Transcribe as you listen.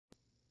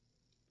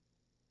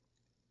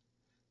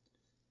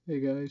Hey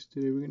guys,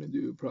 today we're going to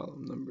do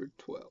problem number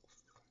 12.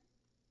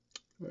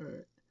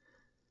 Alright,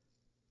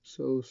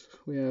 so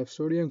we have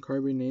sodium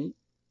carbonate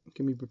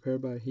can be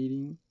prepared by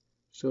heating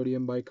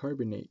sodium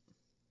bicarbonate.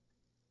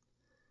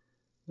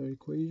 The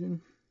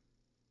equation?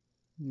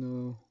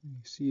 No, you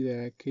see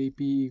that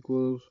Kp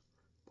equals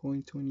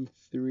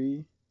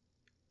 0.23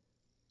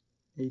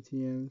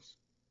 atms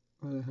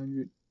at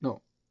 100,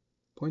 no,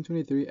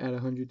 0.23 at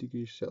 100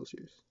 degrees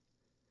Celsius.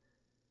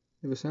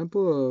 If a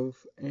sample of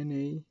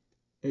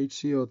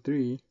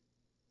NaHCO3,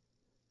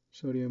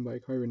 sodium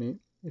bicarbonate,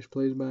 is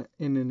placed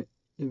in an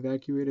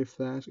evacuated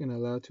flask and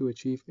allowed to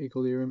achieve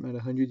equilibrium at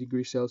 100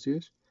 degrees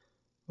Celsius,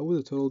 what will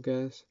the total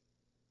gas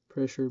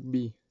pressure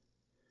be?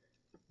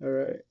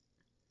 Alright,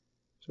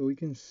 so we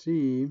can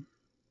see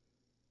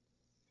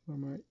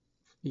from our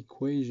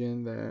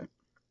equation that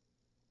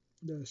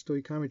the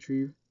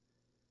stoichiometry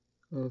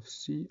of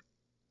CO2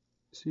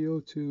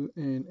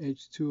 and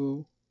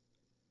H2O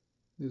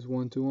is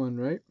 1:1,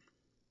 right?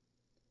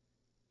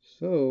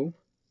 So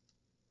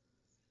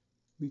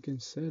we can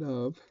set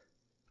up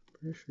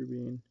pressure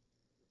being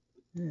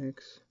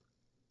X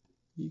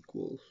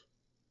equals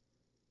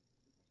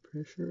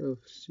pressure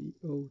of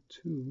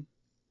CO2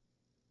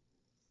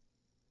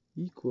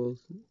 equals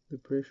the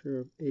pressure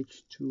of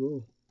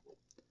H2O.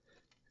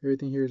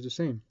 Everything here is the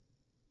same.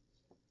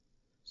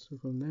 So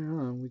from there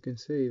on, we can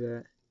say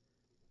that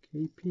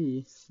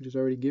Kp, which is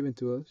already given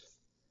to us,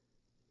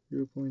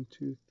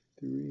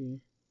 0.23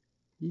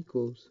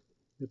 equals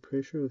the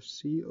pressure of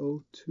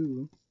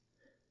CO2,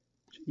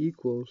 which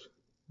equals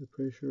the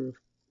pressure of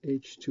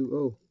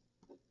H2O.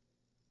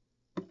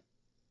 So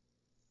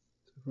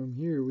from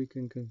here, we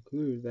can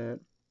conclude that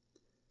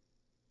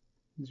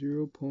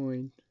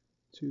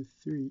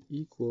 0.23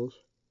 equals,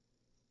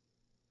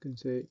 you can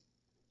say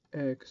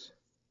X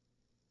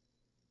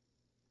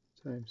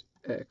times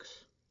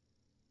X,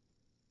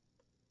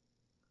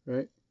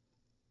 right?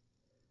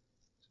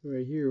 So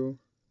right here,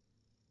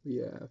 we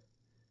have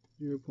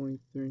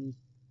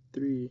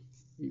 0.33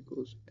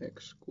 equals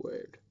X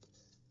squared.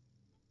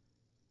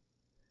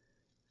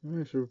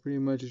 Alright, so pretty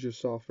much it's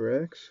just solve for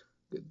X,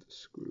 get the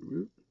square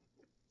root,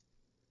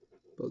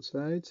 both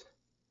sides,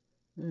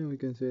 and we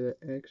can say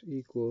that X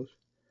equals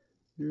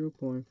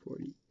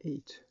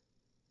 0.48.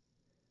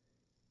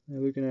 Now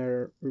looking at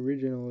our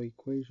original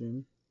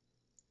equation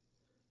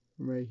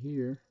right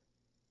here,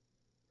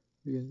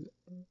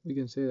 we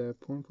can say that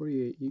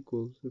 0.48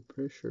 equals the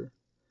pressure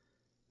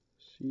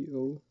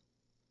CO2,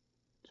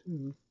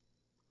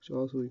 which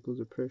also equals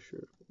the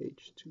pressure of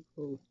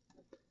H2O.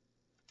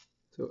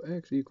 So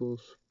X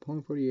equals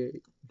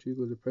 0.48, which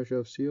equals the pressure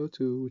of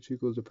CO2, which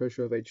equals the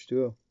pressure of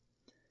H2O.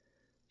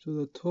 So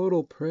the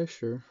total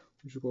pressure,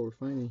 which is what we're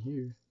finding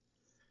here,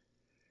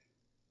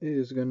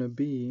 is going to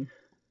be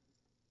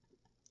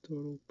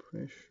total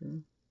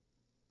pressure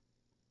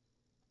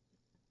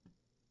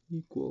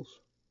equals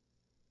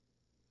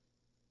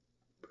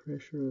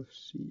pressure of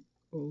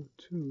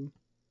CO2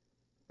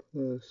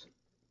 plus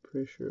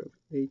pressure of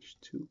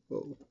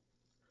H2O.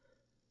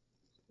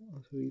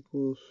 Also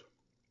equals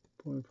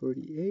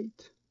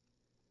 0.48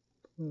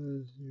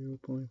 plus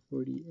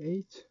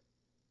 0.48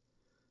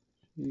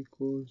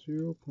 equals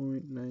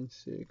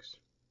 0.96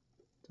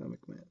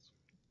 atomic mass.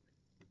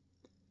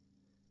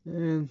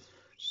 And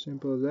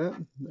simple as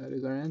that, that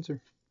is our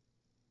answer.